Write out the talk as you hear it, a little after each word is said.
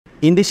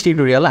In this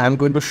tutorial, I am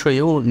going to show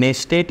you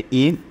nested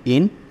if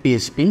in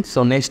PHP.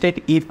 So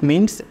nested if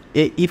means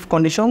a if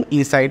condition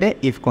inside a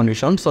if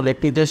condition. So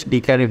let me just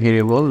declare a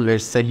variable.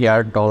 Let's say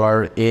here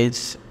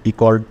 $age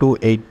equal to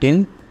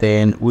 18.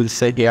 Then we'll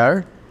say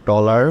here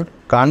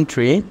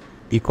 $country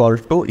equal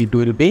to, it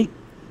will be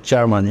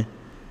Germany.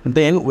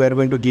 Then we are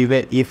going to give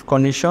a if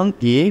condition,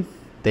 if,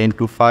 then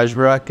to first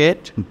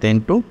bracket,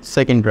 then to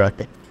second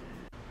bracket.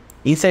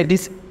 Inside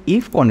this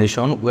if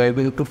condition, we are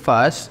going to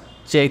first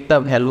check the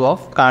value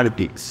of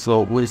country.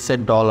 So we'll say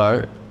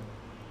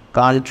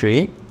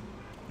 $country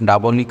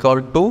double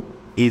equal to,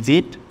 is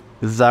it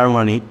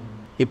Germany?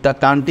 If the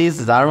country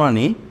is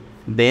Germany,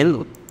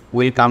 then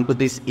we'll come to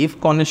this if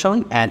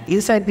condition, and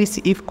inside this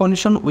if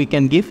condition we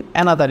can give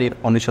another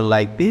if condition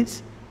like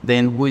this.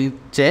 Then we'll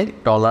check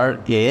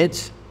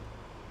 $age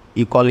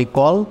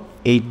equal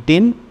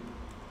 18.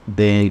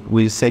 Then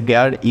we'll say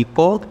here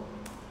equal,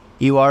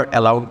 you are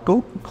allowed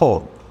to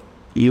hold.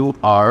 You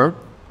are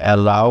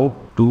allowed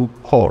to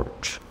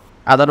hold.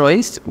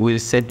 Otherwise, we'll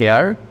say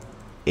here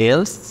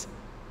else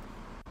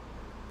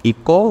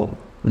equal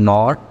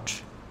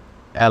not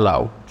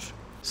allowed.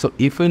 So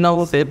if we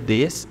now save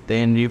this,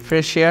 then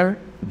refresh here,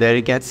 there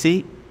you can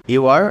see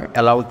you are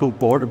allowed to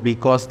hold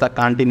because the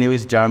country name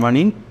is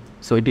Germany.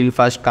 So it will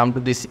first come to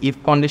this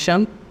if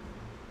condition.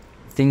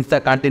 Since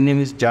the country name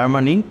is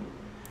Germany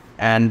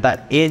and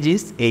the age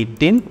is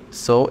 18,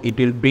 so it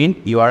will print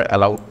you are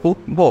allowed to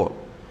vote.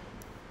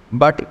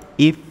 But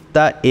if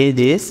the age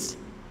is,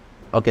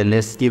 okay,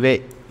 let's give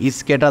a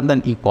is greater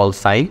than equal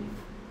sign,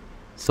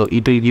 so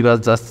it will give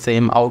us the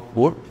same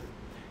output.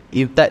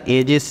 If the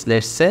age is,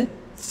 let's say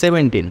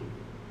 17,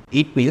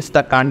 it means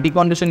the country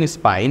condition is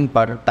fine,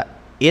 but the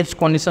age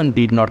condition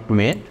did not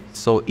meet,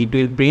 so it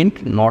will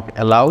print not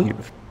allowed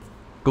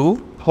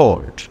to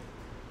hold.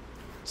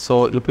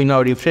 So if we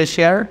now refresh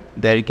here,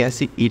 there you can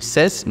see it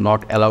says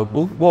not allowed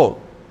to vote.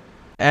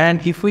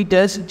 And if we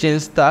just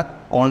change the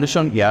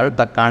condition here,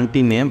 the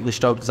country name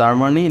instead of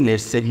Germany,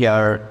 let's say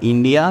here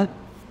India,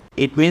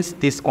 it means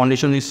this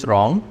condition is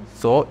wrong,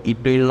 so it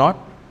will not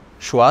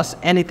show us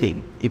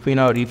anything. If we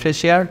now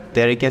refresh here,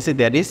 there you can see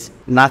there is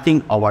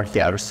nothing over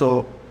here.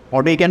 So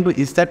what we can do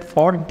is that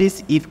for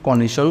this if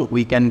condition,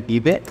 we can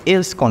give a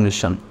else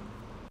condition.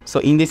 So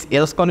in this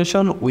else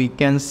condition, we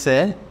can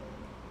say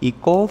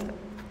equal,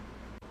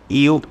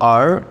 you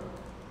are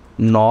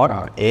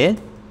not a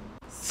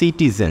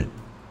citizen.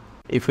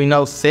 If we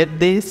now set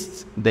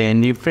this,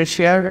 then refresh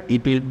here,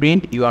 it will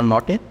print you are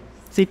not a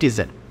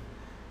citizen.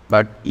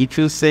 But if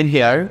you say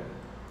here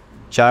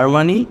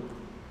Germany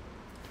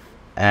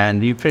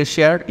and refresh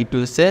here, it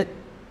will say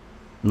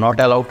not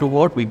allowed to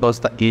vote because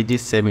the age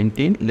is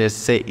 17. Let's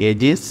say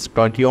age is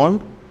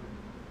 21.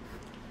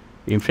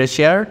 Refresh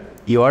here,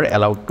 you are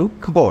allowed to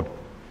vote.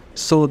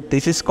 So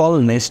this is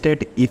called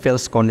nested if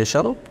else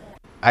condition.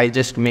 I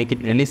just make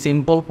it really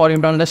simple for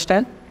you to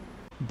understand.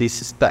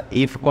 This is the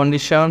if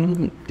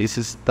condition, this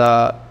is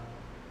the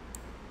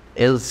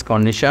else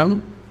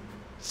condition.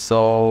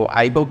 So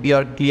I hope you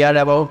are clear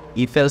about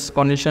if else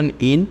condition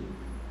in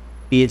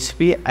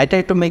PHP. I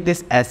try to make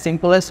this as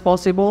simple as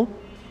possible.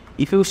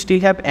 If you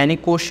still have any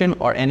question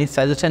or any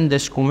suggestion,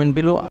 just comment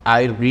below.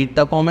 I'll read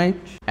the comment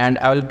and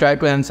I will try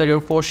to answer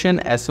your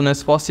question as soon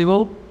as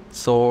possible.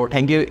 So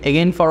thank you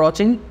again for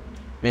watching.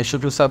 Make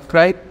sure to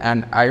subscribe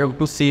and I hope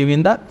to see you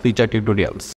in the future tutorials.